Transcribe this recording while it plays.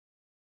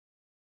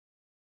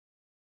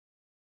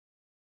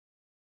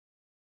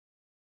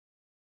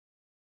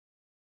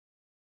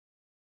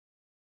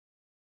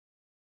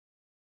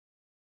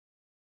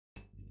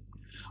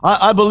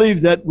I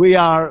believe that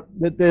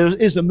there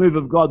is a move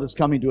of God that's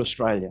coming to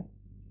Australia.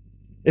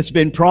 It's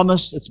been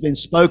promised, it's been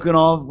spoken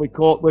of. We're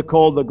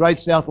called the Great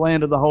South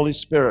Land of the Holy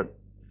Spirit.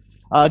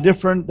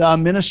 Different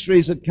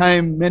ministries that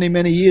came many,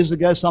 many years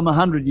ago, some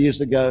 100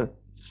 years ago,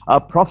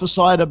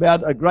 prophesied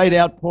about a great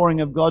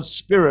outpouring of God's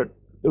Spirit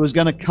that was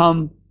going to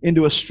come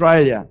into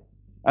Australia,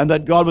 and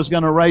that God was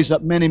going to raise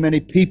up many, many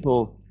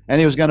people, and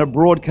He was going to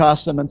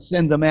broadcast them and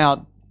send them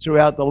out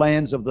throughout the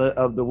lands of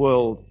the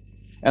world.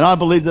 And I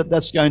believe that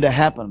that's going to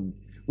happen.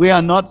 We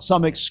are not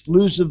some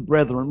exclusive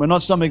brethren. We're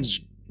not some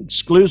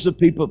exclusive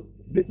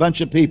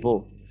bunch of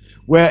people.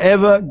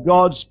 Wherever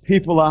God's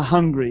people are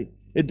hungry,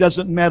 it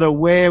doesn't matter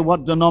where,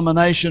 what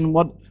denomination,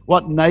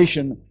 what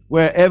nation,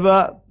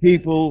 wherever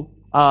people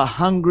are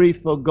hungry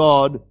for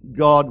God,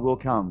 God will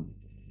come.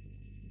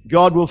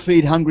 God will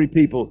feed hungry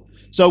people.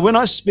 So when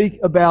I speak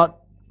about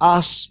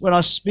us, when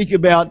I speak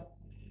about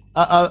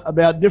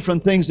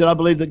different things that I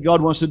believe that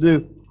God wants to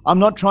do, I'm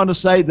not trying to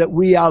say that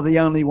we are the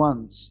only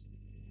ones.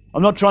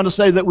 I'm not trying to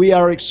say that we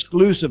are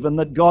exclusive and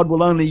that God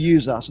will only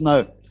use us.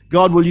 No,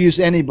 God will use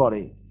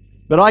anybody.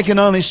 But I can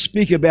only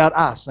speak about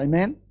us,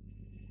 amen?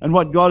 And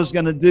what God is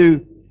going to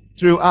do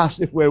through us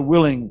if we're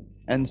willing,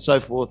 and so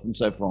forth and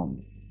so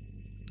on.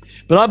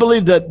 But I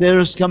believe that there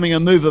is coming a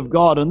move of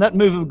God, and that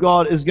move of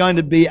God is going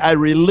to be a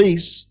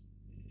release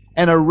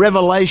and a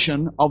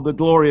revelation of the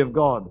glory of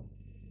God.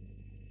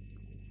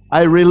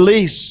 A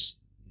release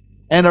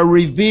and a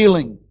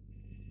revealing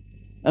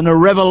and a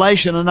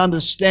revelation and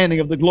understanding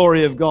of the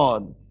glory of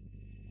God.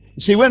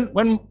 You see,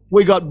 when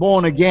we got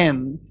born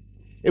again,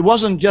 it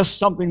wasn't just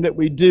something that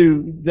we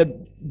do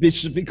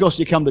because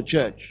you come to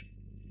church.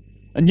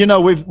 And you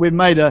know, we've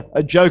made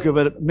a joke of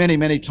it many,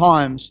 many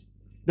times,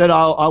 that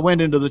I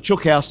went into the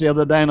chook house the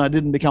other day and I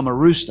didn't become a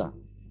rooster.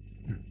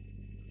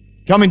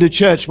 Coming to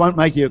church won't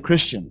make you a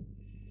Christian,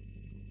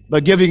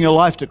 but giving your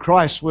life to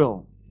Christ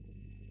will.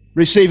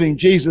 Receiving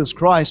Jesus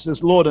Christ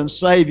as Lord and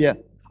Savior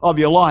of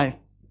your life.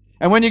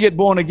 And when you get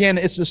born again,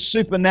 it's a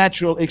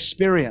supernatural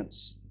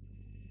experience.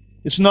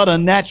 It's not a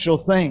natural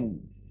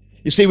thing.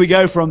 You see, we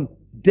go from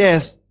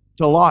death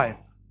to life.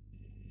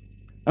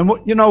 And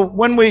you know,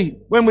 when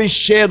we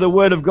share the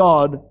Word of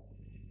God,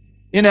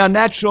 in our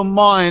natural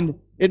mind,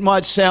 it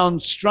might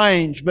sound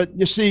strange, but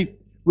you see,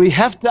 we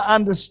have to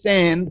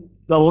understand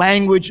the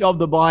language of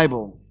the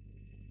Bible.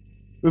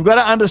 We've got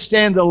to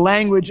understand the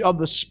language of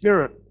the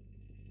Spirit.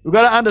 We've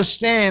got to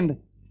understand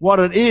what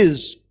it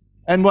is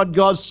and what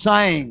God's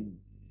saying,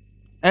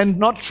 and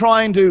not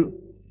trying to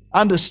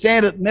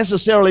understand it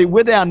necessarily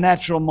with our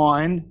natural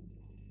mind,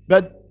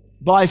 but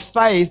by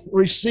faith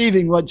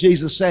receiving what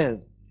Jesus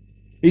said.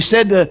 He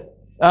said to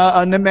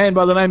a man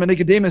by the name of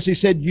Nicodemus, he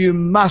said, "You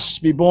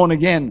must be born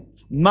again.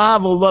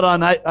 Marvel what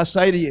I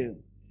say to you."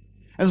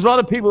 And there's a lot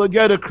of people that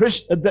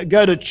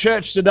go to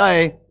church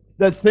today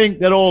that think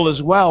that all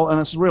is well, and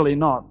it's really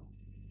not.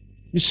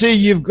 You see,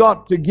 you've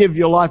got to give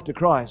your life to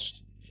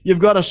Christ. You've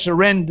got to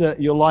surrender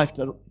your life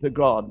to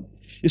God.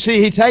 You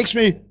see, He takes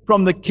me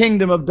from the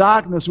kingdom of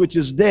darkness, which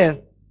is death,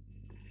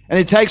 and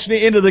He takes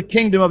me into the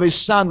kingdom of His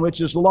Son, which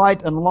is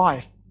light and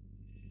life.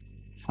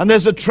 And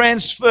there's a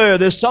transfer.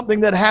 There's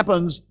something that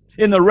happens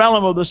in the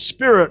realm of the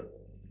Spirit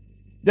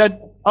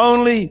that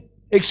only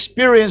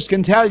experience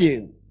can tell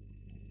you.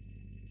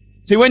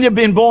 See, when you've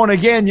been born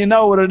again, you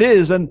know what it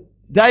is. And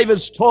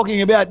David's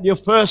talking about your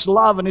first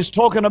love, and he's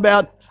talking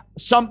about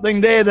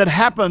something there that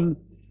happened.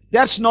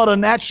 That's not a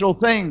natural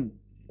thing.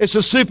 It's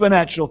a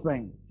supernatural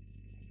thing.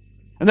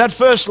 And that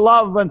first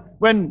love,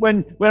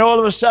 when all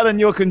of a sudden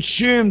you're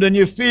consumed and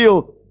you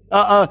feel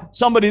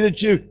somebody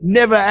that you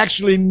never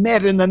actually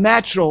met in the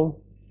natural,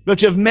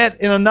 but you've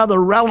met in another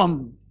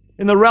realm,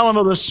 in the realm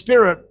of the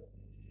Spirit,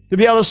 to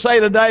be able to say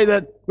today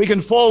that we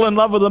can fall in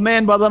love with a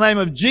man by the name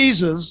of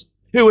Jesus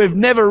who we've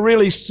never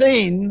really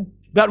seen,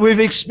 but we've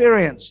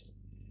experienced.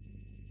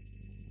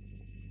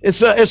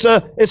 It's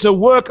a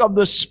work of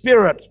the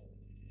Spirit.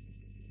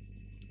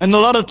 And a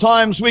lot of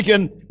times we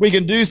can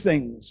do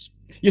things.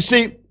 You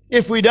see,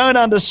 if we don't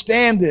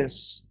understand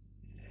this,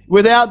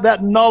 without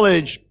that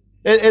knowledge,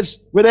 it's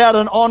without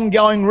an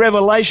ongoing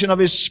revelation of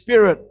His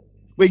Spirit,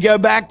 we go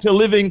back to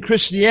living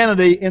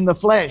Christianity in the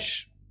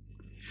flesh.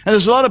 And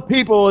there's a lot of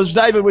people, as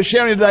David was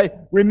sharing today,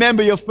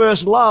 remember your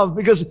first love,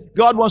 because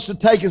God wants to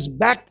take us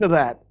back to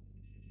that.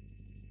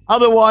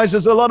 Otherwise,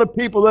 there's a lot of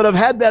people that have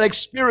had that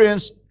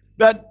experience,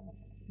 but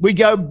we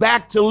go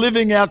back to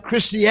living our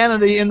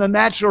Christianity in the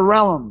natural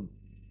realm.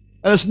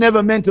 And it's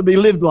never meant to be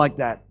lived like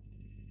that.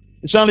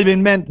 It's only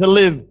been meant to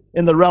live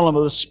in the realm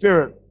of the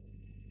Spirit.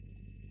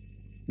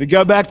 We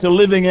go back to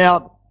living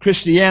out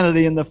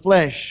Christianity in the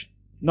flesh,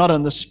 not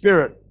in the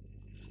Spirit.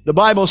 The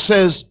Bible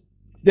says,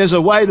 there's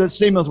a way that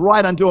seemeth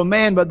right unto a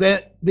man, but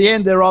the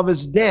end thereof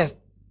is death.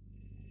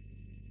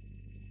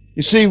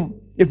 You see,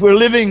 if we're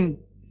living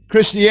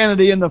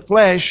Christianity in the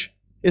flesh,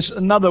 it's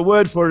another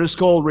word for it is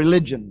called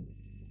religion.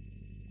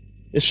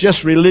 It's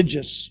just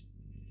religious.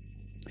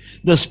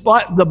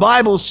 The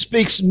Bible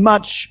speaks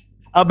much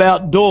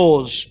about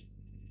doors.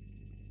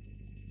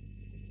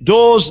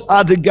 Doors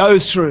are to go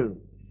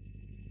through.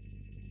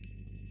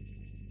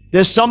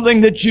 There's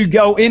something that you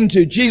go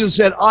into. Jesus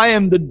said, I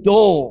am the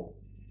door.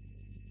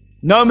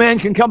 No man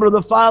can come to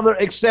the Father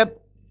except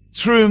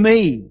through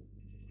me.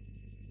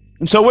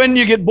 And so when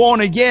you get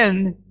born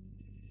again,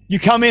 you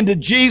come into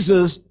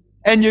Jesus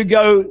and you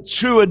go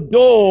through a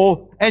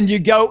door and you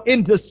go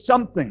into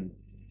something.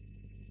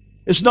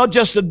 It's not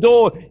just a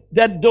door.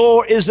 That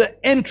door is an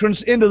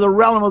entrance into the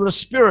realm of the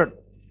Spirit,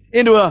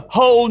 into a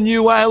whole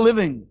new way of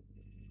living.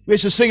 We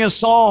used to sing a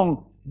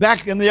song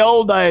back in the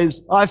old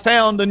days, I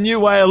found a new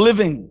way of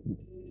living.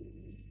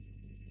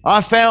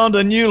 I found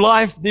a new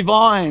life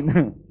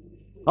divine.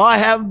 I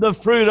have the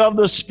fruit of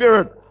the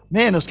Spirit.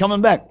 Man, it's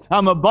coming back.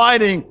 I'm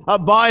abiding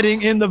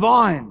in the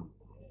vine.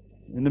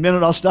 In a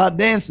minute, I'll start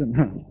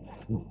dancing.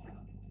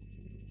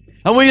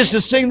 And we used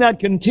to sing that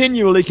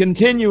continually.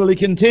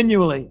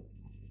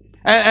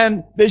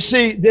 And you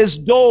see, there's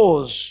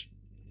doors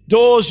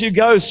you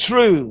go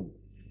through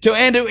to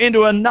enter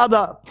into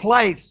another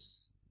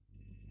place,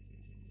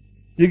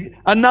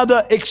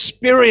 another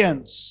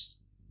experience,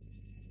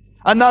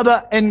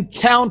 another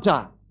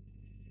encounter,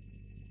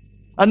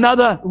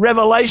 another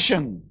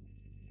revelation,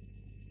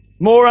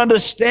 more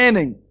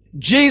understanding.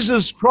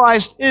 Jesus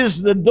Christ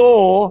is the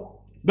door,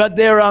 but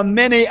there are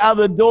many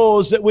other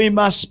doors that we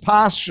must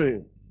pass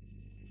through.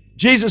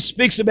 Jesus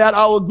speaks about,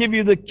 I will give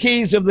you the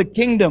keys of the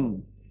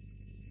kingdom.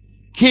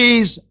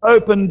 Keys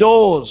open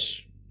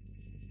doors.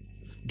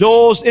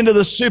 Doors into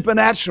the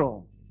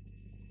supernatural.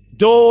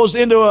 Doors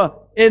into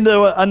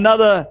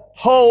another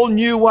whole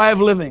new way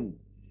of living.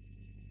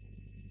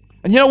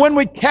 And you know, when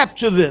we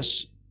capture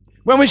this,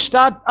 when we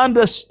start to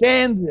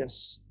understand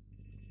this,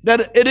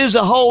 that it is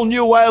a whole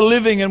new way of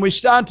living, and we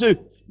start to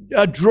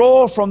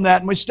draw from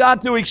that, and we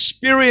start to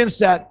experience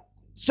that,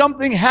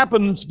 something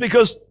happens,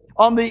 because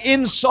on the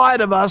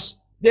inside of us,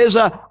 there's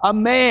a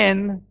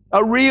man,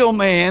 a real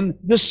man,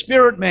 the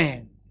spirit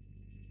man.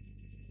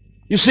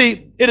 You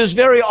see, it is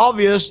very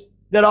obvious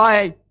that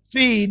I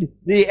feed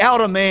the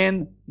outer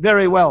man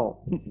very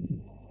well.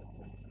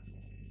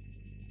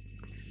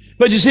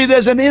 But you see,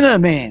 there's an inner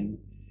man.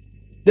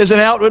 There's an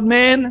outward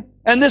man,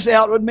 and this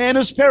outward man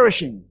is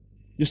perishing.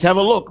 Just have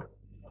a look.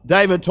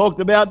 David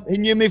talked about, he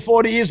knew me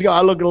 40 years ago.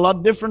 I look a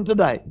lot different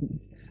today.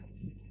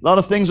 A lot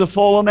of things have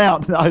fallen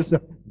out.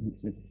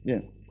 Yeah.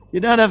 You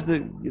don't have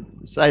to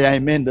say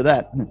amen to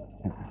that.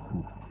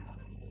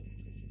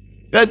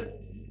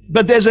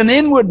 But there's an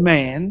inward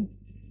man.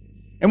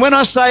 And when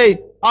I say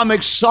I'm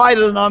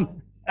excited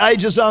and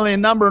age is only a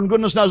number and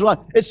goodness knows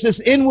what, it's this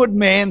inward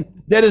man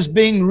that is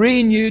being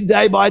renewed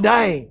day by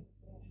day.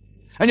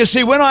 And you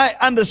see, when I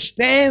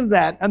understand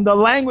that, and the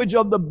language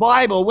of the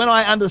Bible, when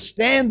I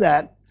understand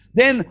that,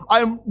 then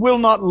I will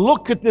not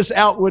look at this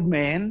outward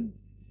man.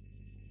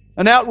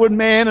 An outward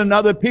man, and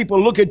other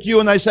people look at you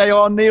and they say,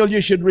 oh, Neil,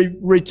 you should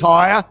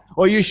retire,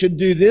 or you should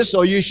do this,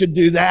 or you should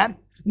do that.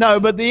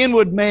 No, but the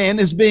inward man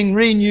is being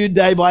renewed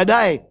day by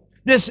day.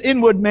 This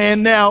inward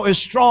man now is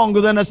stronger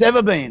than it's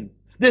ever been.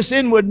 This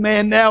inward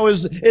man now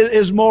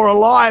is more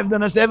alive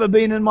than it's ever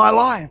been in my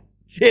life.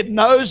 It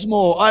knows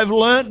more. I've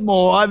learnt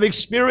more. I've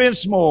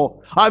experienced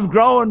more. I've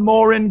grown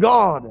more in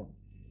God.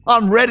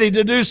 I'm ready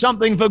to do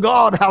something for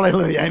God.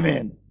 Hallelujah.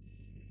 Amen.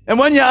 And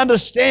when you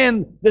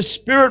understand the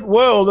spirit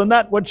world and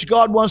that which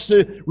God wants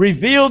to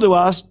reveal to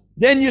us,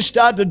 then you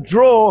start to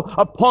draw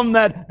upon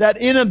that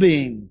inner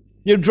being.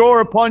 You draw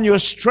upon your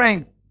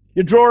strength.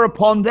 You draw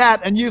upon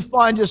that, and you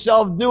find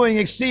yourself doing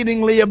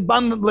exceedingly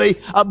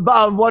abundantly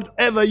above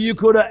whatever you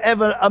could have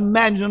ever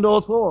imagined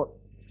or thought.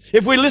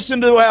 If we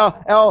listen to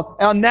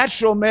our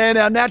natural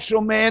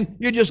man,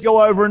 you just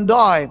go over and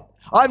die.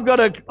 I've got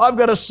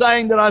a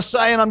saying that I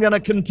say, and I'm going to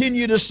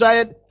continue to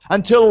say it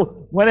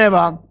until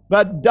whenever,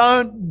 but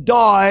don't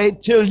die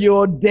till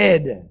you're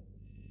dead.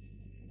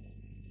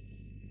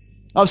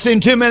 I've seen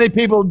too many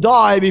people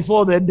die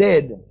before they're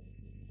dead.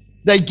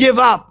 They give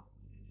up.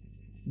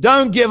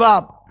 Don't give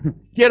up.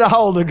 Get a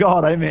hold of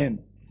God, amen.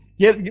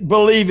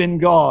 Believe in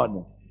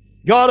God.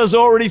 God has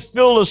already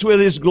filled us with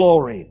His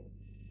glory.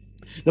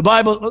 The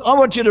Bible, I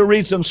want you to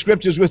read some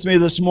scriptures with me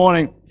this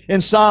morning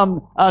in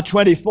Psalm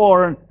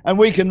 24, and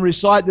we can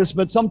recite this,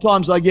 but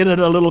sometimes I get it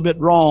a little bit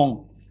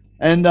wrong,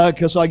 and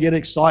because I get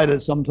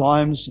excited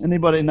sometimes.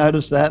 Anybody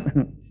notice that?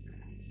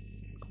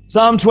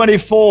 Psalm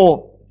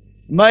 24,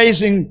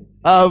 amazing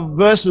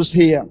verses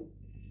here.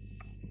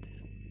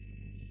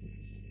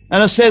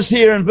 And it says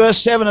here in verse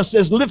 7, it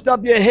says, lift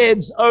up your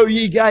heads, O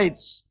ye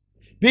gates.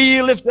 Be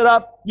ye lifted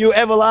up, you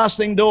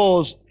everlasting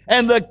doors,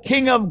 and the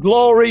King of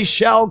glory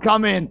shall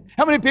come in.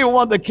 How many people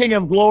want the King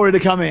of glory to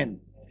come in?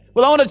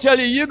 Well, I want to tell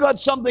you, you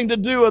got something to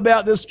do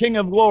about this King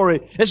of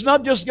glory. It's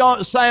not just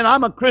saying,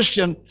 I'm a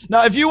Christian.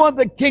 Now, if you want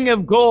the King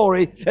of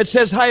glory, it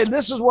says, hey,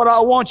 this is what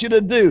I want you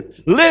to do.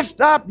 Lift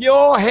up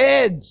your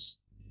heads.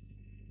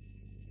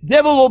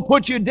 Devil will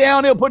put you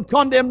down. He'll put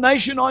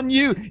condemnation on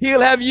you.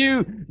 He'll have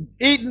you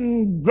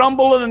eating,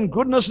 grumbling, and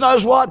goodness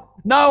knows what.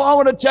 No, I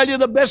want to tell you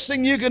the best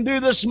thing you can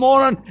do this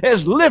morning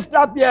is lift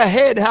up your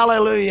head.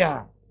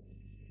 Hallelujah.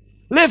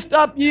 Lift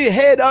up ye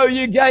head, O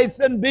ye gates,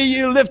 and be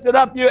ye lifted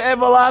up, you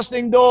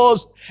everlasting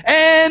doors.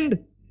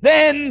 And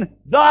then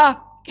the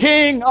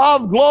King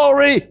of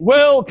glory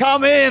will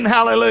come in.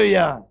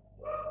 Hallelujah.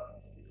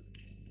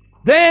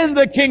 Then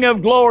the King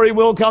of glory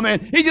will come in.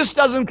 He just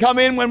doesn't come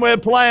in when we're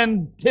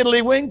playing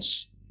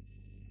tiddlywinks,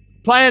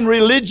 playing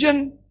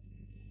religion.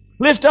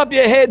 Lift up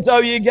your heads, O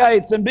ye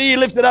gates, and be ye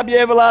lifted up, ye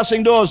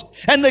everlasting doors,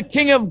 and the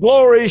King of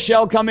glory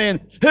shall come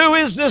in. Who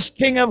is this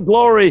King of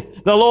glory?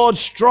 The Lord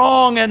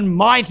strong and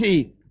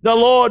mighty, the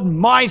Lord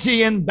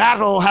mighty in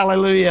battle.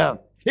 Hallelujah.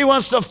 He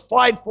wants to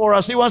fight for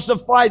us. He wants to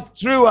fight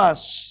through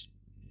us.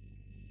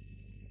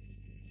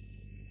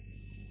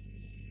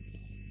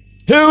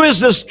 Who is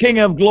this King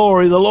of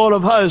glory? The Lord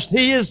of hosts.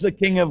 He is the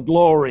King of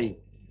glory.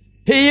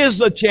 He is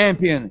the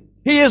champion.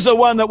 He is the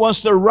one that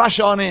wants to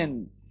rush on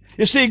in.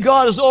 You see,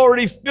 God has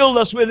already filled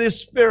us with His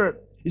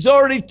Spirit. He's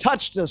already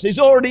touched us. He's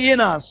already in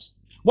us.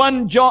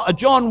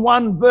 John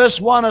 1 verse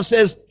 1, it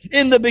says,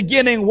 in the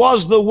beginning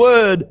was the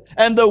Word,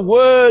 and the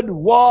Word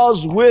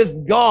was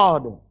with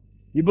God.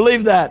 You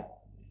believe that?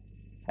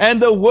 And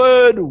the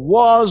Word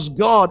was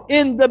God.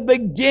 In the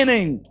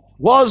beginning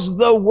was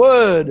the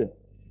Word,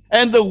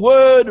 and the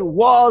Word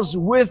was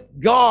with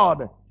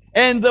God,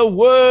 and the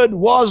Word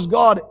was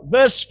God.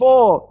 Verse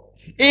 4,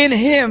 in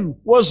Him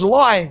was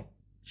life,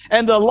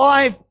 and the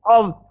life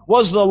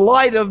was the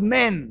light of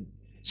men.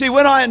 See,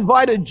 when I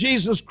invited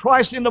Jesus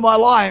Christ into my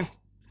life,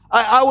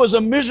 I was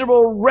a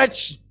miserable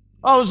wretch.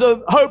 I was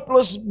a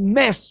hopeless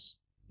mess.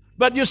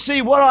 But you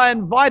see, what I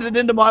invited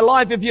into my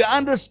life, if you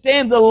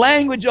understand the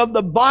language of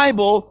the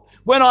Bible,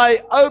 when I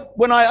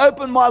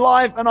opened my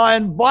life and I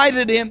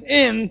invited Him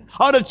in,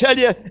 I want to tell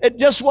you, it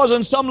just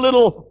wasn't some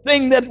little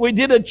thing that we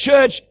did at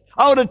church.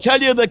 I want to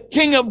tell you the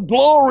King of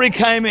glory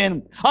came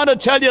in. I want to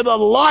tell you the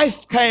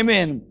life came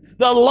in.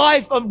 The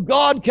life of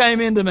God came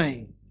into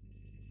me.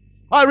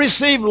 I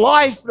received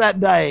life that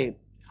day.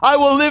 I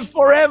will live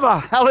forever.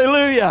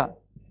 Hallelujah.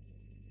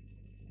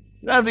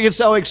 You don't have to get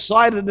so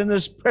excited in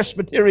this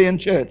Presbyterian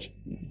church.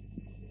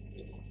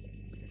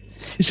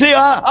 You see,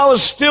 I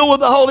was filled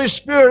with the Holy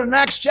Spirit in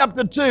Acts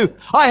chapter 2.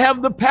 I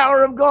have the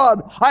power of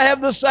God. I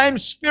have the same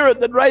Spirit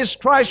that raised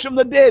Christ from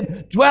the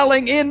dead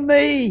dwelling in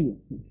me.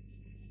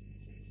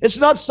 It's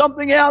not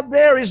something out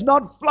there. He's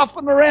not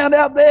fluffing around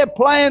out there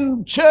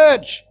playing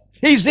church.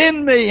 He's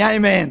in me,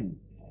 amen.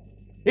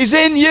 He's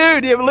in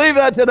you. Do you believe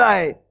that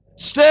today?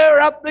 Stir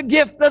up the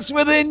gift that's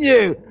within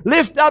you.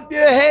 Lift up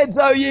your heads,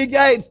 O ye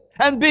gates,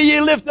 and be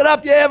ye lifted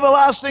up, ye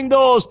everlasting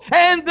doors,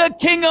 and the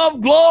King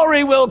of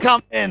glory will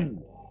come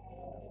in.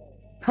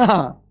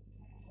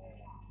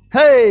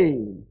 Hey,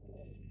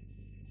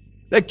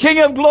 the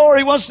King of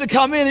glory wants to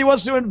come in. He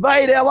wants to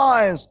invade our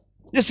lives.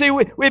 You see,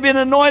 we've been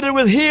anointed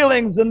with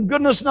healings and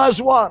goodness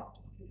knows what.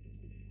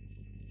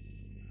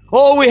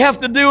 All we have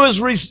to do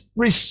is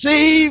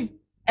receive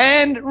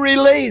and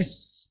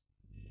release.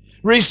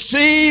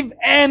 Receive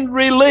and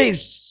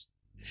release.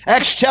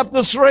 Acts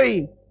chapter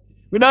 3.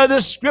 We know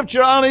this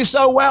scripture only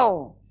so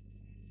well.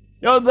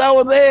 You know, they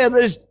were there,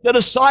 the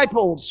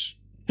disciples.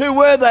 Who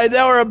were they?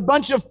 They were a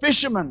bunch of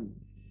fishermen.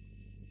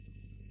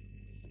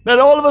 But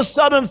all of a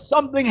sudden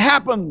something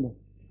happened.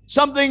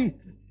 Something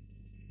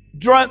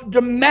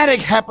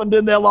dramatic happened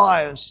in their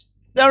lives.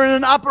 They were in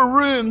an upper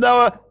room.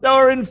 They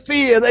were in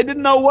fear. They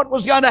didn't know what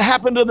was going to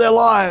happen to their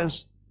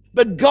lives.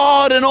 But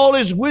God, in all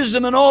His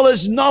wisdom and all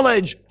His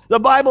knowledge, the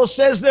Bible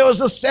says there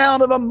was a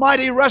sound of a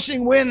mighty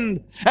rushing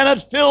wind, and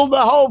it filled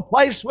the whole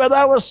place where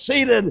they were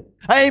seated.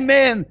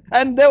 Amen.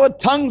 And there were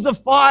tongues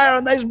of fire,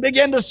 and they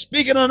began to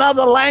speak in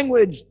another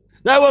language.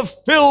 They were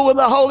filled with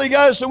the Holy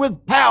Ghost and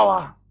with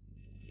power.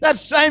 That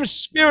same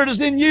Spirit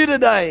is in you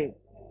today.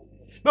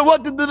 But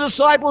what did the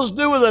disciples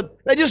do with it?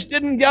 They just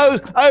didn't go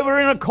over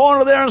in a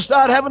corner there and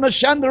start having a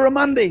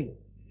Shandaramundi.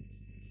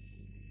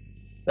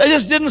 They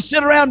just didn't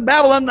sit around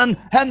babbling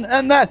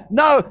and that.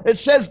 No, it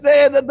says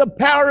there that the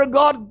power of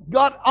God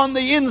got on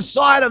the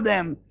inside of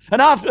them.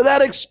 And after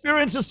that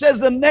experience, it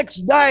says the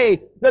next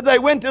day that they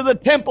went to the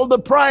temple to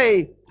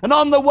pray. And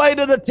on the way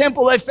to the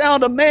temple, they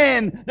found a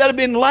man that had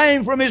been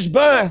lame from his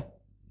birth.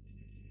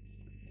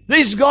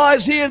 These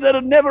guys here that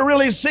had never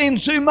really seen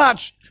too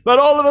much, but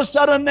all of a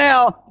sudden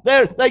now,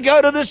 they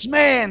go to this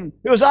man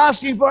who was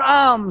asking for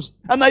alms,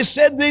 and they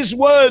said these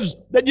words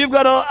that you've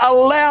got to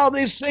allow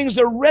these things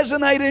to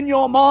resonate in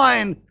your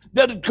mind,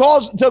 that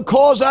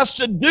cause us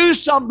to do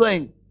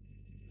something.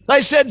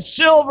 They said,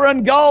 silver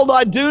and gold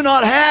I do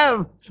not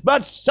have,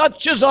 but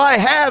such as I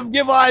have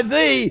give I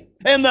thee.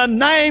 In the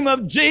name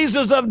of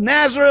Jesus of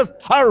Nazareth,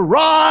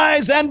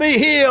 arise and be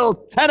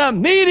healed. And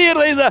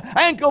immediately the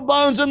ankle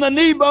bones and the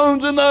knee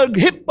bones and the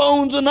hip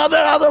bones and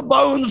other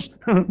bones,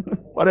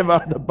 whatever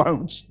other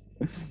bones,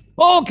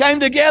 all came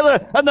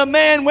together, and the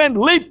man went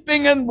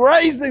leaping and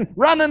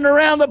running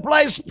around the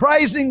place,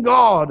 praising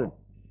God.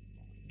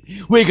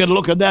 We could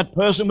look at that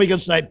person, we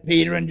could say,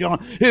 Peter and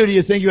John, who do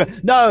you think you are?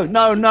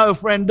 No,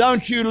 friend,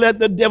 don't you let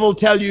the devil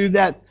tell you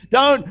that.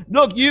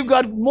 Look, you've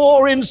got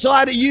more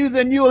inside of you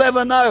than you'll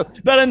ever know.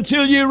 But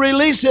until you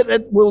release it,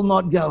 it will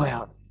not go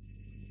out.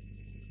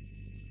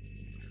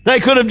 They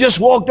could have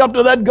just walked up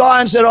to that guy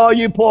and said, oh,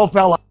 you poor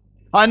fella,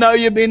 I know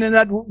you've been in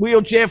that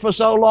wheelchair for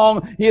so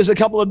long. Here's a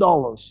couple of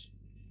dollars.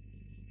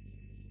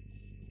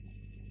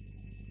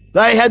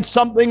 They had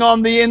something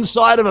on the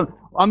inside of them.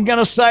 I'm going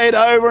to say it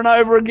over and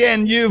over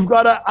again. You've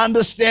got to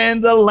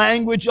understand the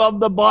language of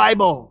the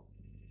Bible.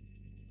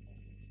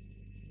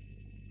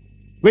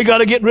 We've got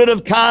to get rid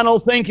of carnal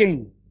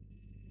thinking.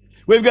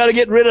 We've got to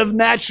get rid of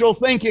natural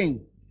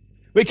thinking.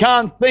 We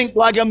can't think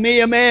like a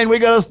mere man.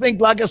 We've got to think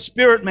like a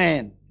spirit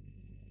man.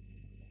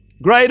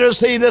 Greater is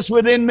he that's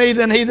within me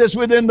than he that's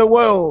within the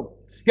world.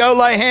 Go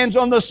lay hands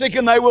on the sick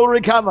and they will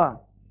recover.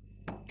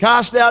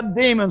 Cast out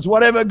demons,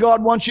 whatever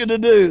God wants you to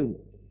do.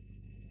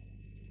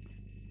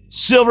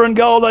 Silver and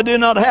gold I do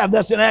not have.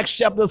 That's in Acts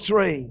chapter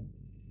 3.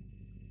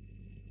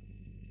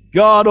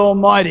 God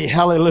Almighty,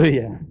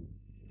 hallelujah.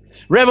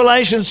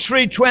 Revelations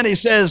 3:20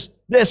 says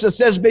this. It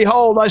says,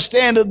 behold, I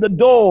stand at the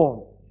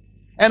door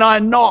and I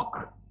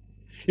knock.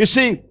 You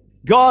see,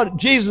 God,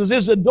 Jesus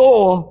is a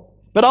door,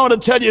 but I want to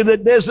tell you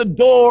that there's a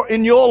door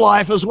in your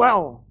life as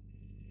well.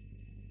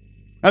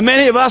 And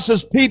many of us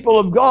as people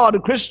of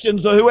God,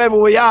 Christians or whoever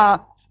we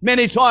are,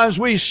 many times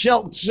we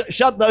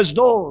shut those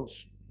doors.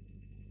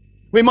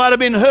 We might have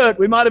been hurt.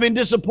 We might have been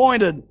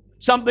disappointed.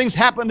 Something's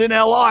happened in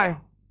our life.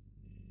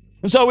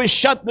 And so we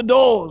shut the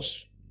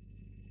doors.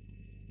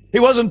 He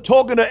wasn't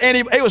talking to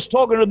anybody. He was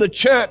talking to the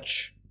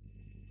church.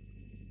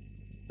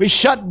 We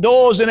shut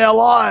doors in our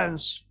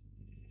lives.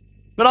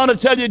 But I want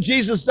to tell you,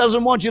 Jesus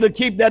doesn't want you to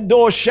keep that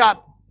door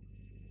shut.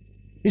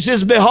 He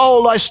says,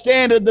 behold, I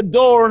stand at the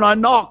door and I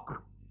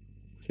knock.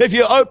 If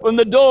you open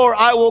the door,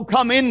 I will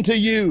come into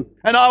you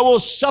and I will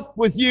sup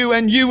with you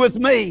and you with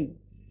me.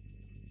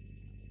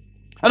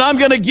 And I'm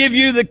going to give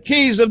you the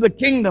keys of the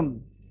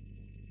kingdom.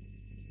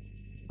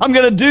 I'm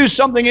going to do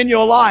something in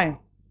your life.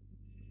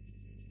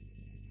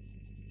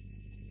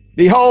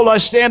 Behold, I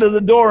stand at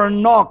the door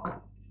and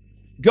knock.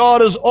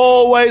 God is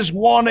always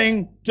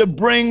wanting to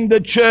bring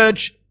the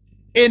church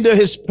into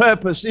his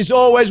purpose. He's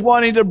always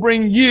wanting to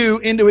bring you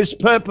into his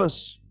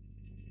purpose.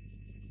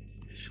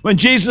 When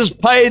Jesus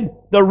paid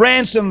the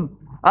ransom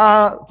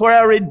for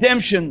our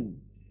redemption,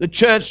 the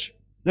church,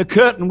 the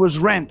curtain was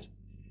rent.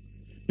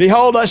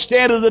 Behold, I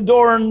stand at the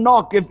door and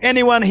knock. If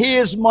anyone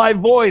hears my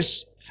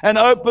voice and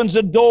opens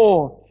a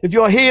door, if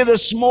you're here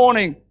this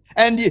morning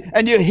and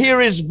you hear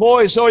his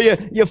voice, or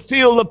you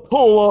feel the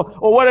pull,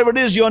 or whatever it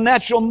is, your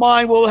natural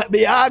mind will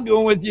be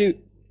arguing with you.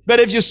 But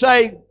if you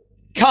say,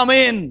 come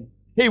in,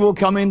 he will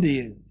come into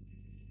you.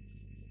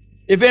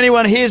 If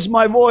anyone hears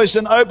my voice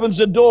and opens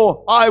the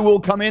door, I will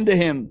come into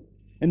him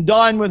and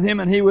dine with him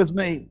and he with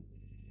me.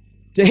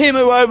 To him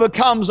who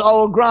overcomes, I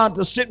will grant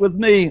to sit with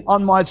me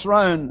on my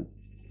throne,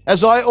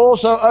 as I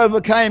also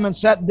overcame and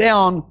sat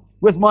down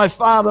with my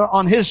Father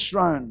on his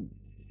throne.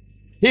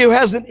 He who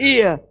has an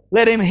ear,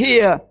 let him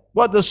hear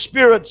what the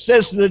Spirit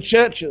says to the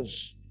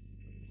churches.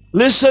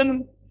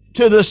 Listen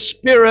to the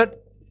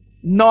Spirit,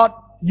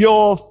 not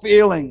your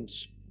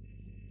feelings.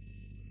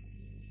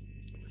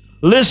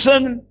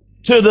 Listen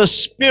to the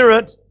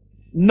Spirit,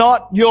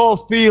 not your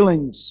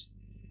feelings.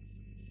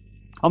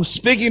 I'm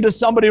speaking to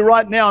somebody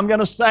right now. I'm going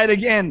to say it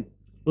again.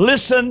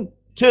 Listen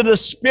to the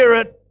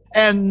Spirit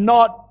and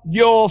not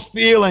your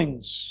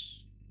feelings.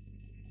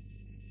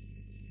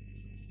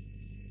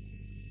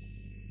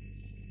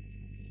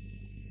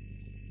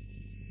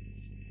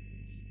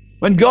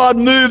 When God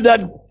moved,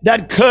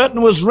 that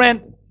curtain was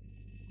rent,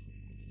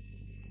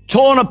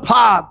 torn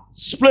apart,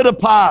 split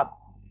apart.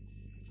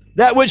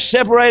 That which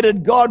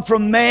separated God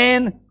from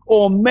man,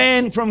 or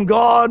man from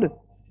God,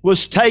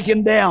 was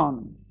taken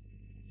down.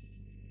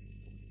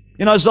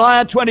 In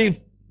Isaiah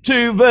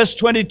 22, verse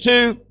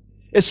 22,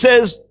 it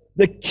says,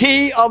 the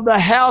key of the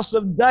house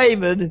of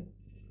David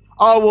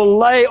I will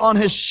lay on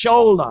his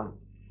shoulder.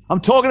 I'm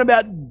talking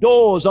about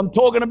doors. I'm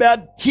talking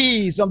about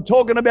keys. I'm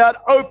talking about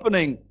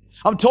opening.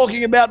 I'm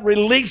talking about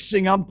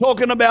releasing. I'm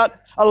talking about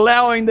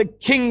allowing the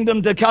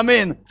kingdom to come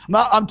in.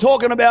 I'm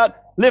talking about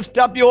lift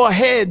up your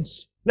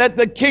heads. Let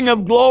the King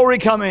of Glory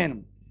come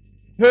in.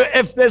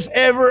 If there's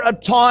ever a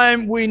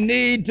time we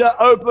need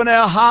to open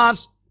our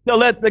hearts to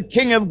let the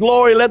King of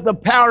Glory, let the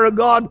power of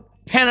God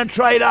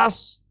penetrate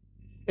us,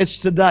 it's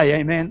today,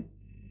 amen.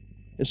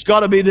 It's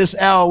got to be this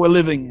hour we're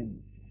living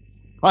in.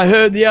 I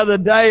heard the other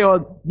day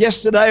or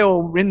yesterday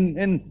or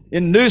in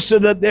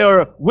Noosa that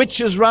there are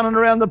witches running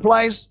around the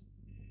place.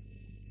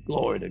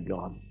 Glory to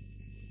God.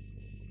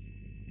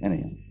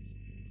 Anyhow.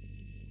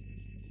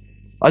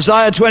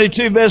 Isaiah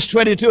 22 verse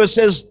 22, it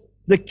says,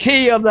 the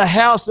key of the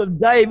house of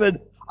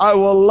David I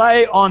will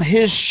lay on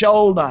his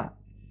shoulder.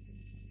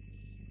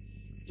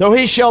 So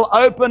he shall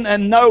open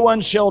and no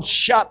one shall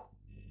shut.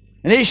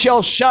 And he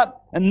shall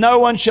shut and no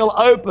one shall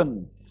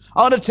open.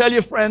 I want to tell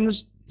you,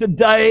 friends,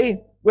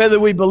 today, whether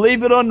we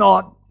believe it or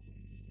not,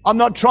 I'm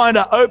not trying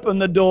to open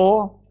the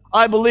door.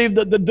 I believe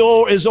that the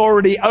door is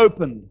already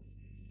open.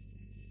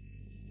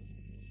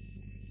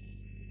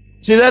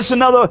 See, that's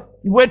another,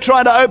 we're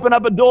trying to open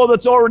up a door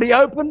that's already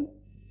open.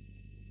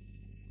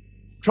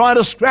 Trying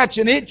to scratch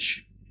an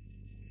itch.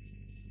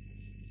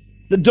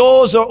 The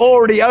doors are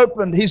already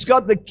opened. He's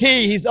got the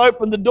key. He's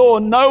opened the door.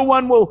 No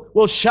one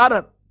will shut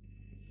it.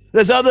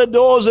 There's other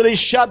doors that he's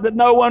shut that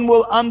no one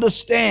will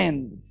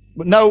understand.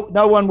 But no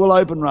one will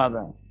open,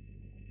 rather.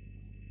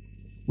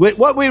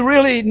 What we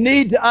really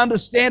need to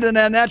understand in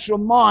our natural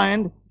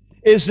mind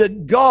is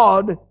that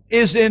God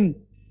is in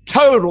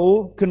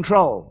total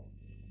control.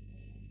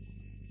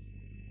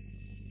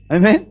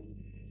 Amen?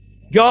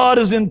 God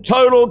is in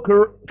total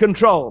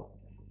control.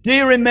 Do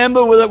you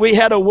remember that we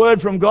had a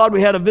word from God?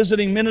 We had a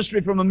visiting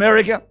ministry from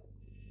America.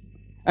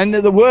 And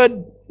the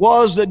word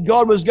was that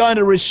God was going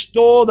to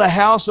restore the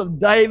house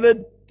of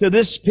David to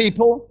this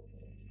people.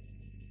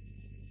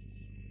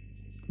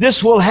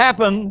 This will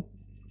happen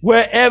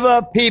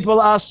wherever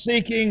people are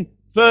seeking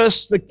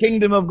first the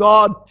kingdom of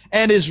God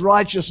and His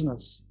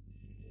righteousness.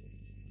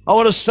 I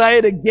want to say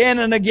it again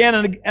and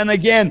again and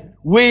again.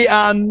 We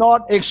are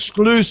not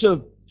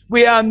exclusive.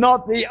 We are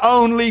not the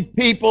only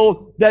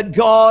people that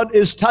God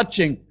is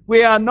touching.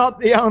 We are not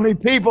the only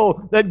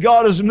people that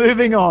God is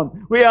moving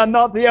on. We are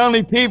not the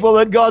only people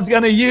that God's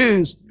going to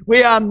use.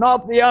 We are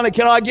not the only,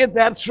 can I get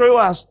that through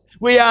us?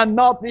 We are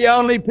not the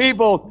only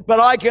people, but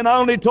I can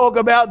only talk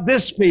about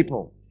this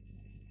people.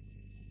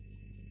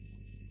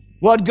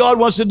 What God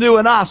wants to do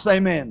in us,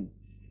 amen.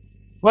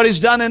 What He's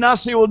done in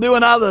us, He will do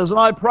in others. And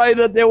I pray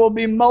that there will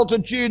be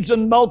multitudes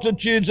and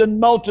multitudes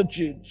and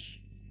multitudes.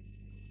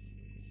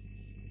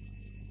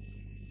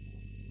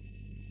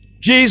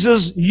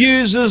 Jesus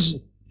uses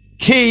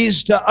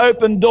keys to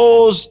open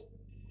doors,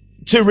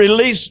 to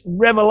release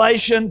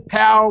revelation,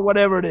 power,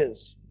 whatever it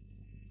is.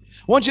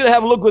 I want you to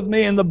have a look with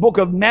me in the book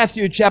of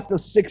Matthew chapter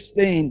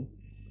 16.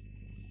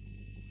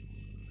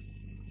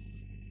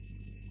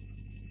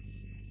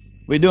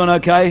 We doing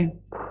okay?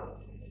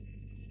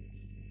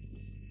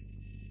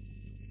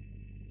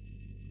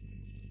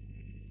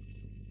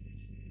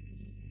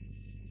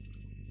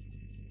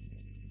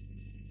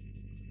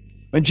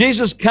 When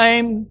Jesus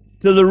came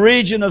to the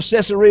region of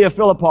Caesarea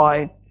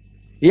Philippi,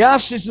 He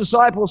asked His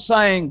disciples,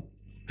 saying,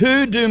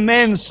 "Who do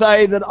men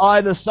say that I,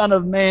 the Son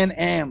of Man,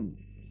 am?"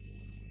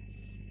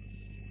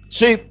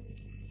 See,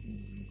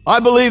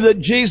 I believe that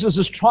Jesus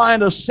is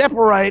trying to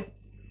separate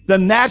the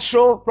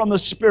natural from the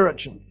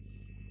spiritual.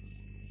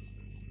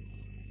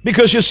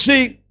 Because you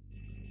see,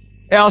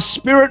 our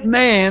spirit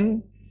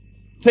man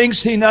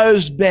thinks he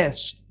knows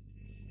best.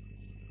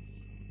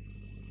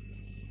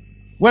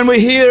 When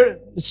we hear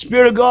the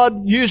Spirit of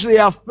God, usually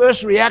our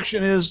first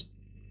reaction is,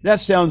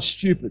 that sounds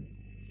stupid.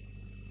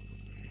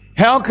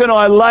 How can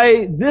I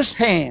lay this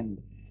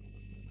hand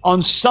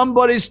on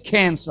somebody's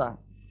cancer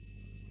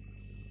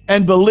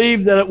and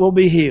believe that it will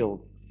be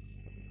healed?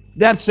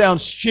 That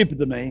sounds stupid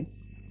to me,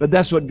 but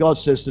that's what God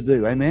says to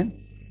do. Amen?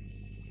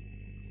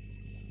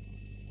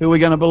 Who are we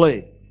going to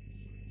believe?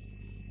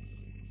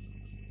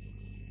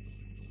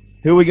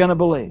 Who are we going to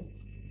believe?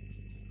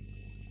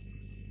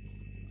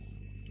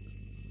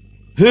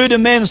 Who do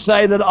men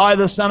say that I,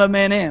 the Son of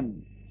Man,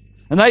 am?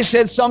 And they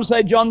said, some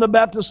say John the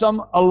Baptist,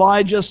 some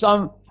Elijah,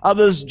 some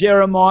others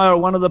Jeremiah or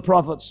one of the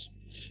prophets.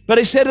 But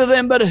He said to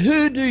them, "But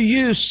who do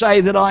you say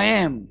that I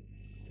am?"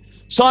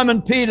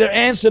 Simon Peter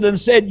answered and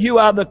said, "You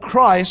are the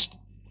Christ,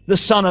 the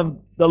Son of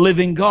the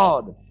living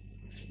God."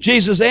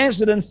 Jesus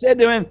answered and said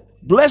to him,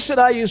 "Blessed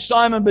are you,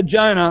 Simon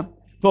Bar-Jonah,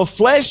 for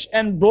flesh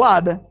and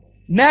blood,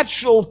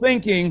 natural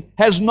thinking,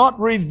 has not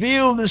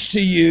revealed this to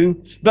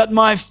you, but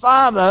my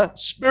Father,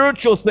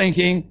 spiritual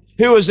thinking,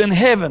 who is in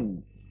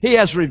heaven, He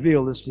has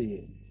revealed this to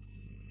you.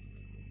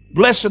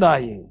 Blessed are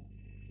you.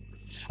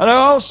 And I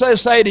also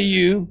say to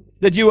you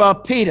that you are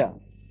Peter.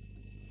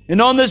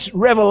 And on this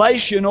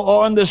revelation,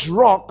 or on this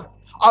rock,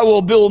 I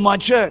will build my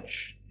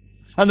church.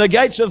 And the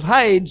gates of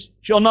Hades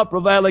shall not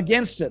prevail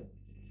against it."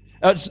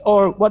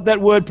 Or what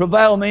that word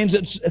prevail means,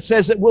 it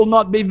says it will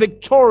not be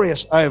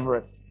victorious over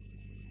it.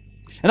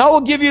 "And I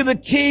will give you the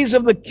keys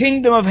of the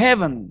kingdom of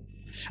heaven.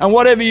 And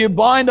whatever you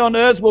bind on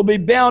earth will be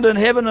bound in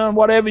heaven, and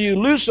whatever you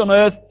loose on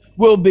earth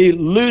will be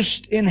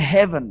loosed in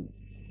heaven."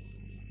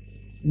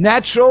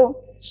 Natural,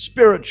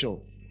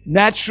 spiritual.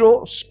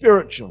 Natural,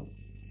 spiritual.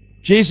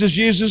 Jesus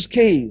uses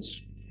keys.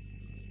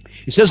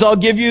 He says, "I'll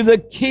give you the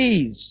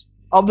keys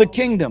of the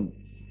kingdom."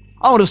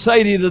 I want to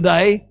say to you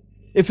today,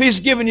 if He's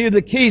given you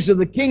the keys of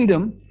the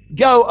kingdom,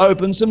 go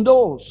open some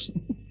doors.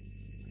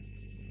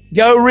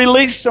 Go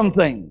release some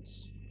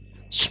things.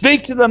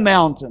 Speak to the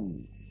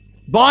mountain.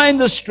 Bind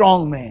the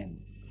strong man.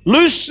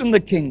 Loosen the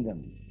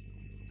kingdom.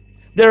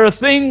 There are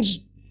things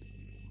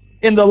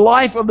in the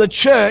life of the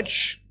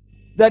church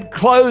that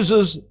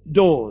closes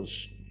doors.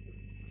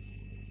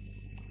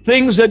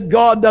 Things that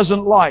God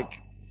doesn't like.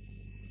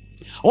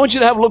 I want you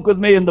to have a look with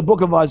me in the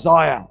book of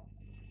Isaiah.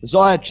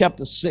 Isaiah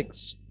chapter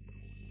 6.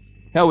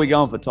 How are we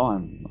going for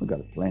time? I've got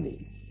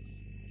plenty.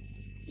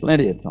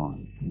 Plenty of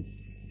time.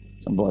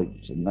 Some bloke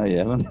said, "No, you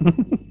haven't."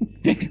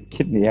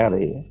 Get me out of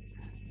here.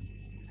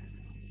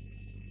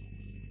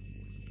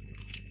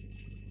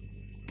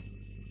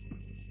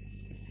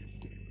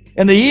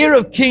 In the year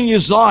of King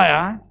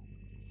Uzziah,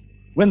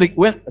 in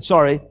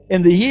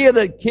the year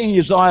that King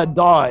Uzziah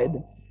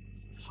died,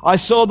 I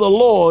saw the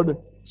Lord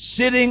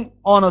sitting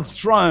on a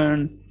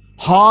throne,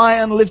 high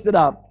and lifted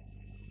up,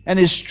 and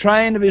His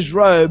train of His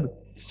robe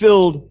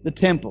filled the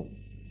temple.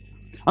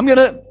 I'm going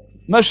to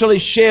mostly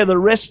share the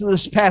rest of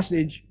this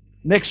passage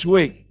next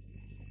week.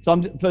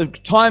 So for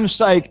time's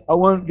sake, I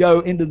won't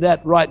go into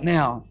that right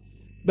now.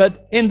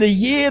 But in the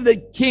year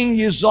that King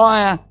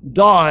Uzziah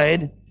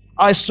died,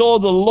 I saw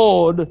the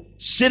Lord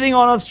sitting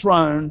on a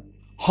throne,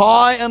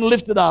 high and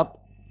lifted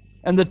up,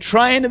 and the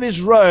train of his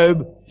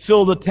robe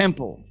filled the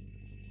temple.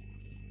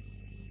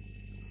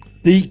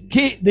 The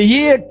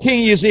year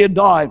King Uzziah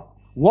died,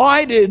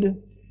 why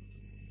did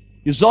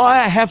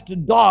Uzziah have to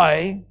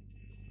die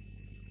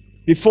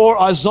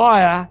before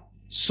Isaiah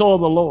saw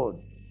the Lord?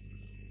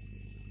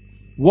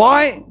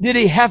 Why did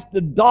he have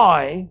to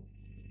die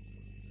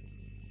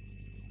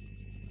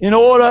in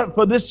order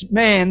for this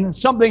man,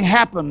 something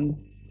happened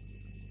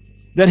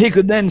that he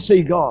could then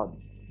see God,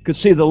 could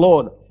see the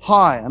Lord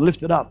high and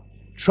lifted up,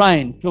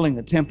 train filling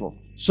the temple.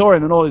 Saw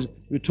him in all his,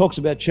 he talks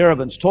about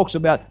cherubims, talks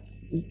about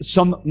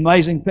some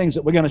amazing things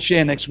that we're going to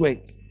share next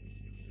week.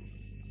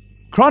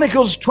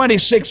 Chronicles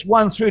 26,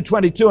 1 through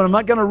 22, and I'm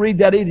not going to read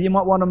that either. You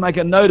might want to make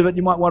a note of it.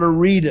 You might want to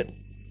read it.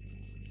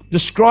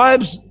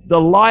 Describes the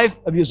life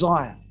of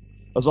Uzziah.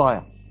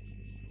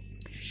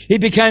 He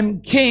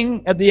became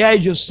king at the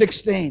age of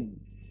 16.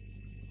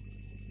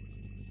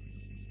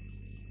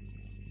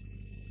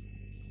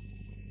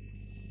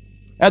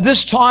 At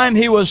this time,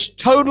 he was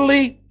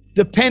totally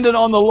dependent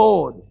on the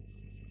Lord.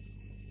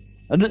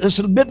 And it's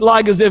a bit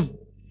like as if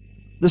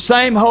the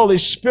same Holy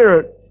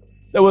Spirit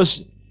that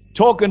was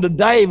talking to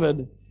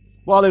David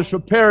while he was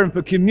preparing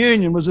for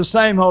communion was the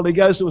same Holy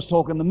Ghost that was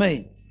talking to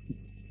me.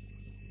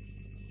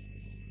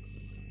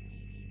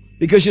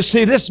 Because you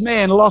see, this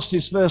man lost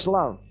his first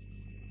love.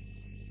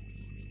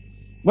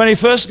 When he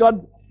first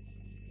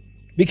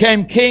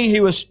became king, he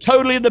was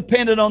totally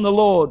dependent on the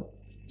Lord,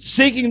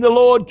 seeking the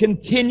Lord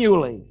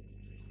continually.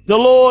 The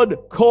Lord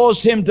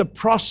caused him to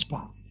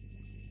prosper.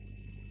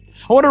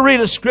 I want to read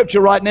a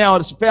scripture right now.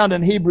 It's found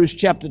in Hebrews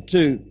chapter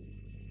 2.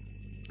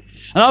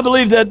 And I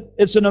believe that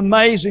it's an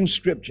amazing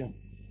scripture.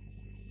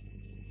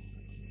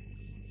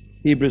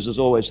 Hebrews is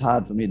always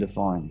hard for me to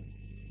find.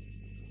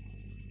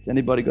 Has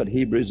anybody got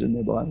Hebrews in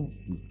their Bible?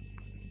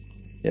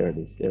 There it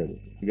is. There it is.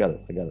 I got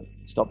it.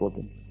 Stop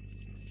looking.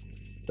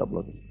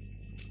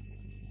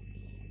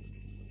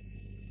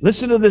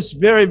 Listen to this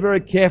very,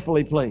 very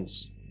carefully,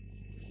 please.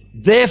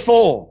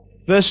 Therefore,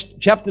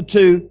 chapter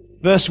 2,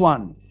 verse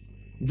 1.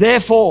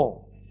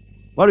 Therefore,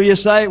 what do you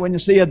say when you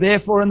see a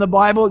therefore in the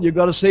Bible? You've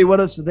got to see what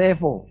it's there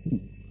for.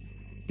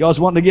 God's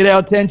wanting to get our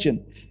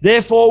attention.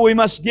 Therefore, we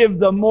must give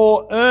the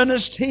more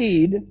earnest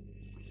heed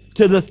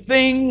to the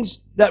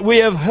things that we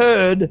have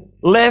heard,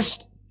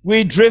 lest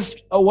we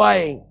drift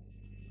away.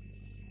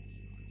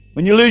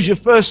 When you lose your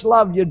first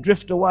love, you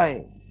drift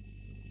away.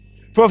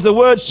 For if the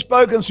word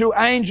spoken through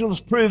angels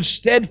proved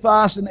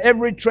steadfast in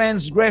every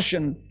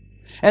transgression,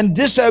 and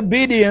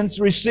disobedience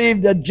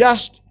received a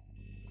just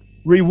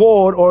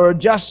reward or a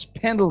just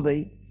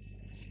penalty,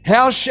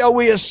 how shall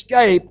we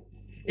escape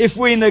if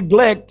we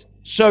neglect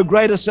so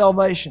great a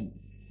salvation?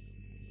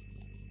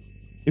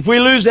 If we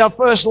lose our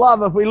first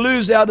love, if we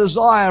lose our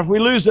desire, if we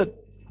lose it.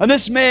 And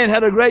this man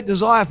had a great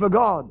desire for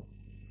God.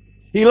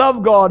 He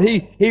loved God.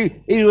 He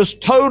was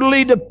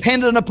totally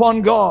dependent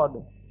upon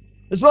God.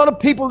 There's a lot of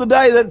people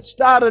today that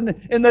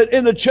started in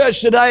the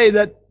church today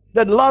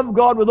that love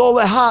God with all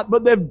their heart,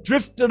 but they've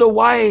drifted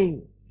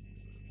away.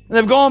 And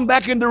they've gone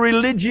back into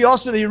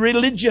religiosity,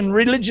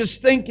 religious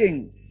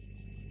thinking.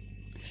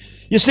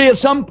 You see, at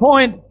some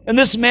point in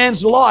this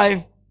man's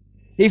life,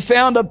 he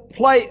found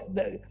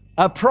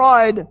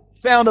pride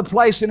found a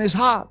place in his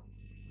heart.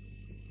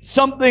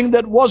 Something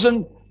that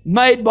wasn't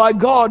made by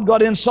God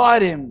got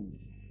inside him.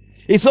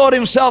 He thought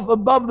himself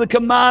above the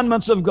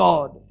commandments of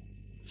God,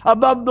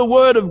 above the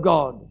Word of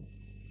God.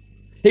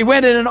 He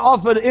went in and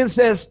offered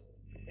incense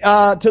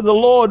to the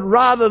Lord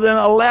rather than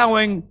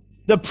allowing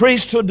the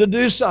priesthood to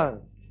do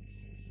so.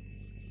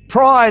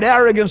 Pride,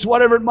 arrogance,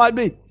 whatever it might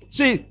be.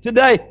 See,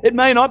 today it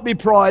may not be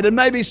pride. It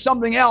may be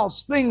something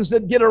else. Things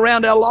that get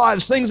around our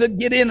lives. Things that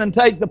get in and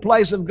take the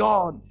place of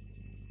God.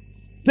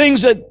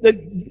 Things that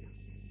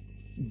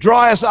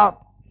dry us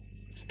up.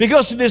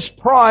 Because of his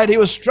pride, he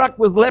was struck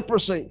with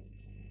leprosy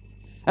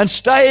and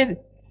stayed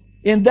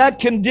in that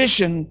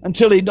condition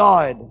until he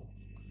died.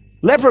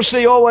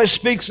 Leprosy always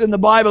speaks in the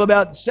Bible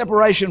about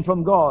separation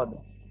from God.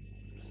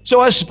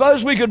 So I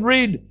suppose we could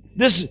read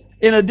this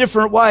in a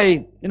different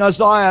way. In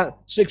Isaiah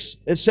 6,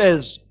 it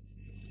says,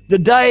 "The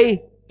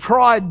day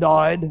pride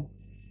died,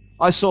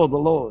 I saw the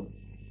Lord."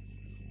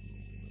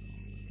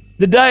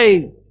 The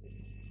day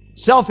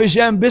selfish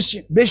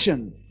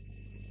ambition,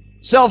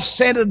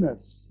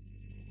 self-centeredness,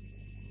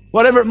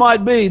 whatever it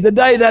might be, the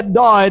day that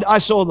died, I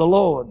saw the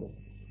Lord.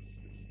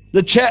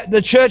 The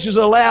church is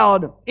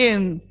allowed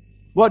in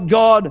what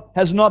God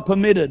has not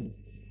permitted.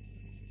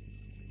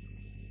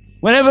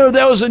 Whenever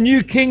there was a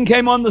new king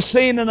came on the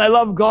scene and they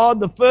loved God,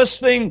 the first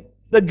thing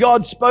that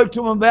God spoke to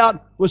them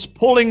about was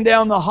pulling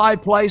down the high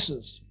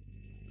places.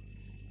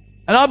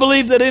 And I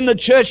believe that in the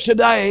church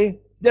today,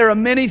 there are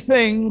many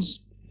things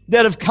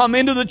that have come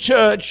into the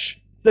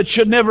church that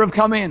should never have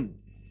come in.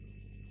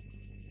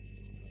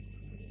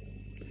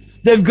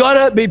 They've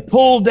got to be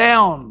pulled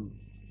down.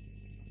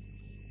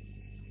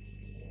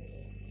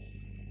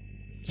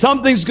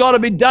 Something's got to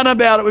be done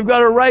about it. We've got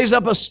to raise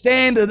up a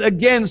standard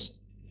against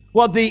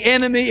what the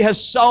enemy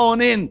has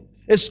sown in.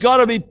 It's got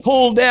to be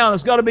pulled down.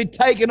 It's got to be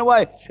taken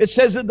away. It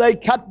says that they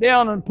cut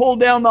down and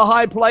pulled down the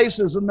high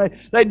places, and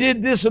they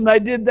did this and they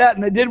did that,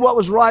 and they did what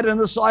was right in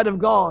the sight of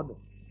God.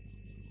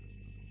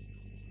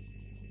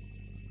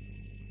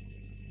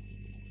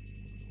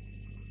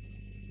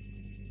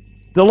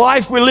 The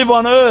life we live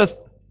on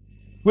earth,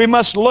 we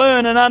must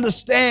learn and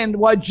understand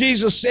why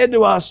Jesus said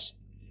to us,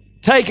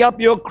 take up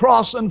your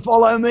cross and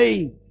follow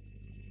me.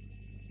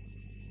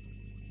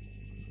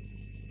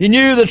 He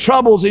knew the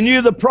troubles. He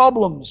knew the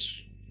problems.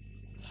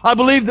 I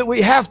believe that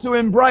we have to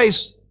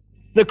embrace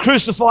the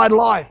crucified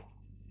life.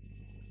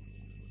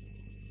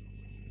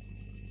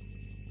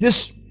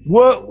 This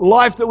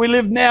life that we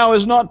live now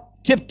is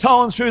not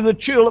tiptoeing through the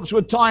tulips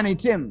with Tiny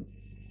Tim.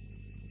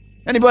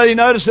 Anybody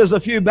notice there's a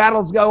few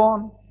battles go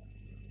on?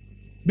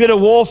 Bit of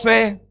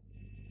warfare,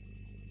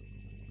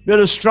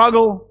 bit of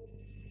struggle,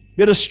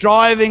 bit of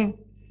striving,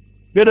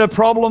 bit of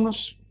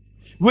problems.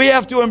 We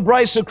have to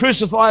embrace the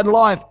crucified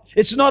life.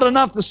 It's not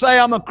enough to say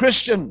I'm a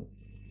Christian.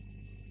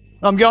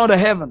 I'm going to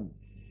heaven.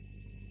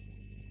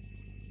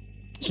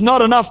 It's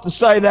not enough to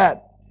say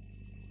that.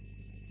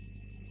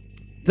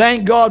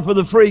 Thank God for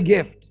the free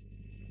gift.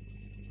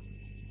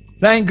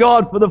 Thank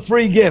God for the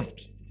free gift.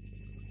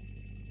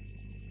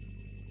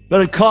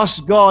 But it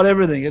costs God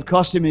everything. It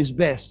cost Him His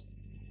best.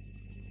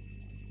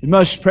 The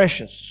most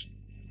precious.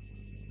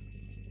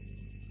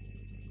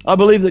 I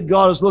believe that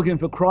God is looking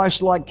for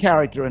Christ-like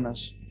character in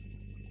us.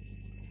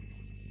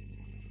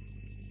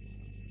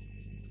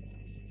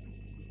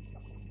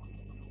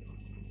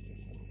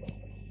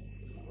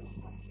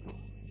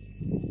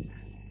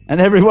 And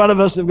every one of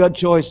us have got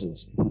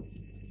choices.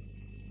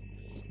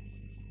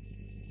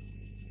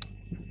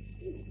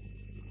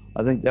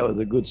 I think that was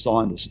a good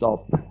sign to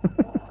stop.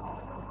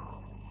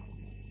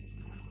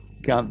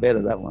 Can't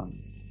better that one.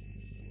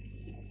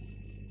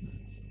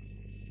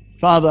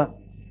 Father,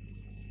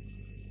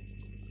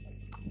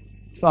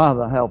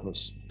 help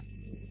us.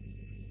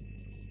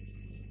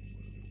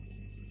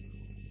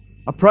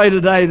 I pray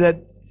today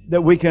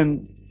that we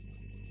can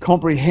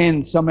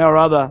comprehend somehow or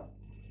other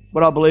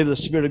what I believe the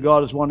Spirit of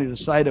God is wanting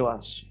to say to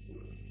us.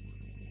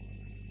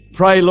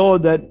 Pray,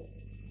 Lord, that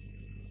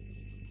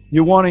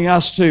you're wanting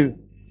us to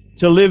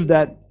live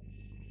that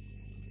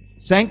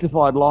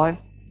sanctified life,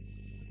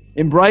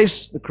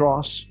 embrace the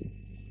cross.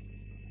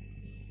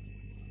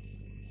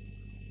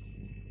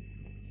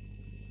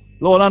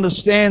 Lord,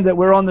 understand that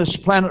we're on this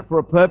planet for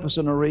a purpose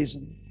and a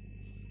reason.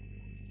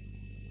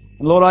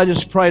 And Lord, I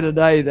just pray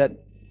today that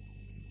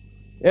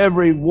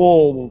every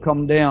wall will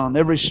come down,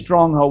 every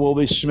stronghold will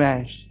be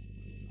smashed.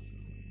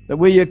 That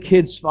we, your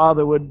kids,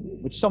 Father,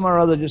 would somehow or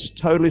other just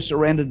totally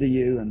surrender to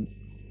you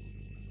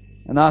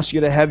and ask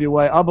you to have your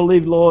way. I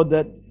believe, Lord,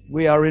 that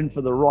we are in for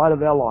the ride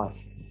of our life.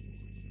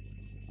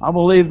 I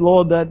believe,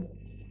 Lord, that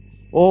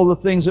all the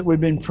things that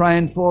we've been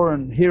praying for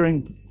and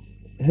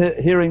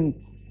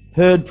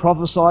heard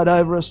prophesied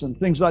over us and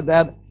things like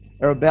that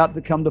are about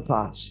to come to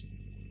pass.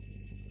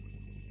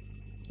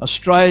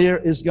 Australia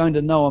is going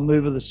to know a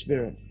move of the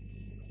Spirit.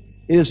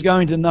 It is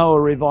going to know a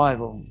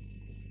revival.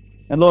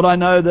 And Lord, I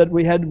know that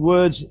we had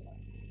words,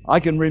 I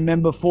can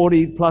remember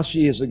 40 plus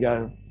years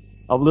ago,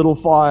 of little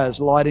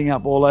fires lighting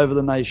up all over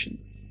the nation.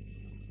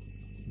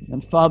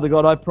 And Father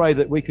God, I pray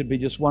that we could be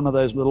just one of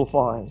those little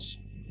fires.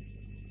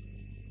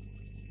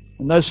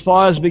 And those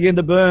fires begin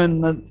to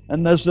burn,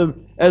 and as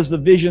the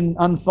vision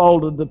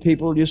unfolded, the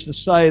people used to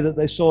say that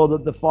they saw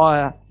that the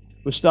fire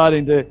was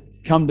starting to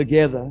come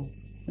together.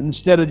 And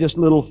instead of just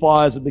little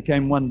fires, it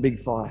became one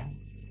big fire.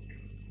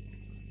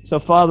 So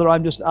Father,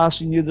 I'm just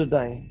asking you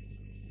today,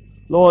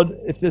 Lord,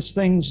 if there's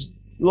things,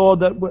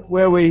 Lord, that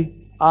where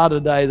we are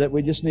today, that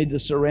we just need to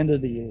surrender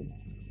to you,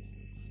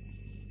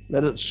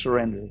 let it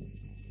surrender.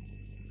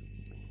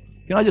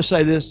 Can I just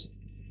say this?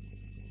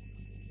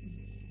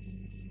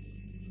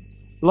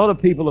 A lot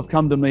of people have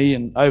come to me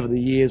and over the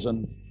years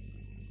and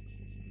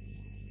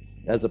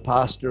as a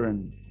pastor,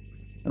 and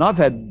I've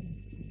had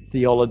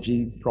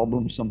theology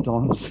problems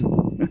sometimes.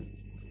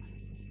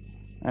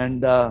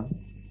 And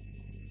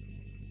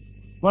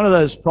one of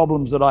those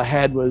problems that I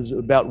had was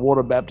about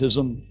water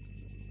baptism.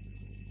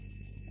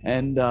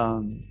 And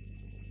I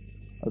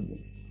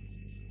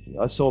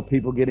saw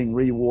people getting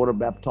re-water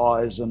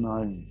baptized, and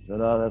I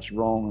said, oh, that's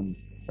wrong. And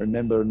I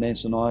remember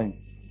Nancy and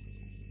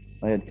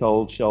I had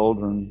cold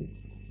shoulder and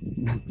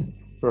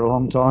for a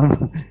long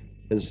time,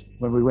 as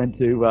when we went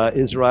to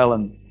Israel,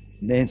 and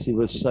Nancy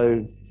was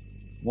so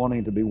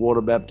wanting to be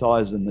water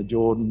baptized in the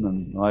Jordan,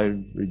 and I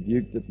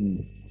rebuked it,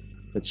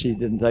 but she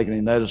didn't take any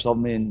notice of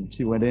me, and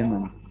she went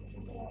in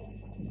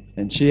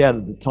and she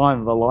had the time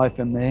of her life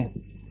in there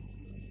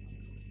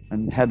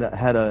and had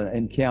an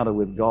encounter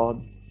with God.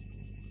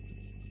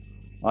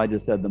 I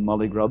just had the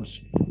molly grubs,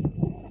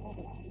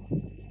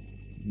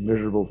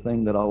 miserable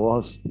thing that I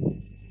was.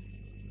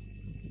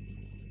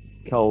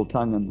 Cold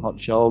tongue and hot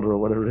shoulder or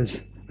whatever it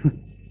is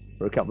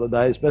for a couple of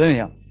days. But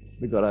anyhow,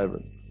 we got over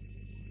it.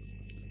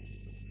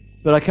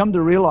 But I come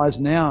to realize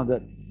now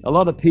that a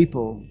lot of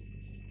people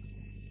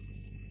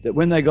that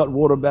when they got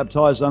water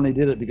baptized, only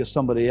did it because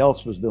somebody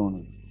else was doing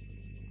it.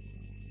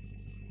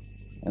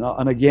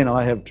 And again,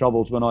 I have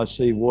troubles when I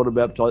see water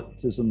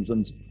baptisms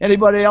and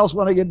anybody else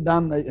want to get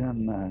done?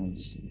 No,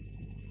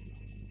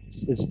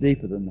 it's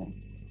deeper than that.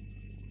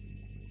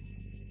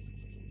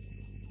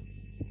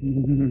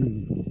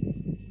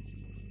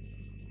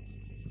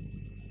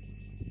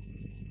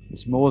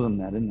 It's more than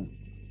that, isn't it?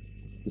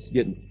 It's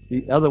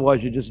getting.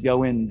 Otherwise, you just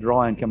go in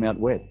dry and come out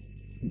wet.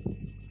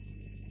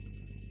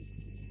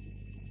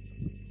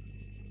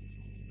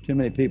 Too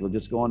many people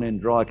just go on in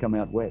dry, come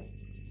out wet.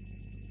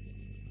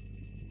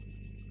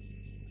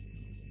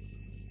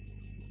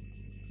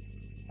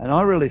 And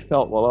I really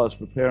felt while I was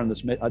preparing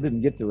this, I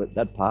didn't get to it,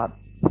 that part.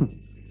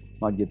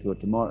 Might get to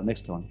it tomorrow,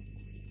 next time.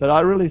 But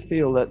I really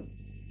feel that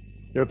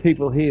there are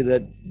people here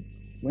that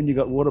when you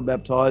got water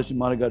baptized, you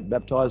might have got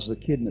baptized as a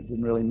kid and it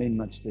didn't really mean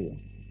much to you.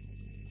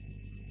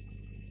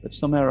 But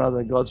somehow or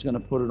other, God's going to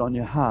put it on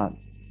your heart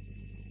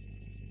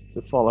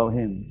to follow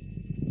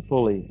Him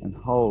fully and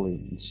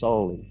wholly and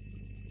solely.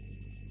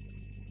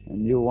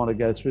 And you'll want to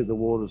go through the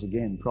waters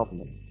again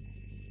properly,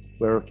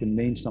 where it can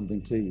mean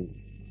something to you.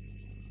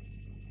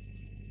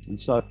 And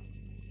so,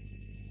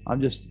 I'm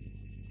just,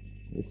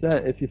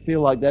 if you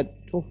feel like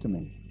that, talk to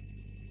me.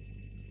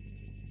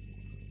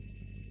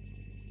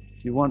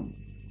 If you want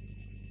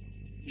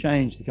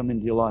change to come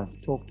into your life,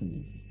 talk to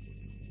me.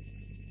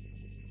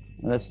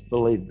 And let's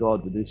believe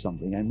God to do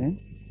something. Amen?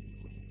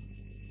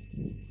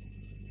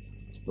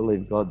 Let's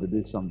believe God to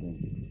do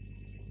something.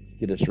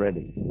 Get us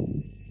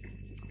ready.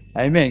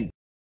 Amen.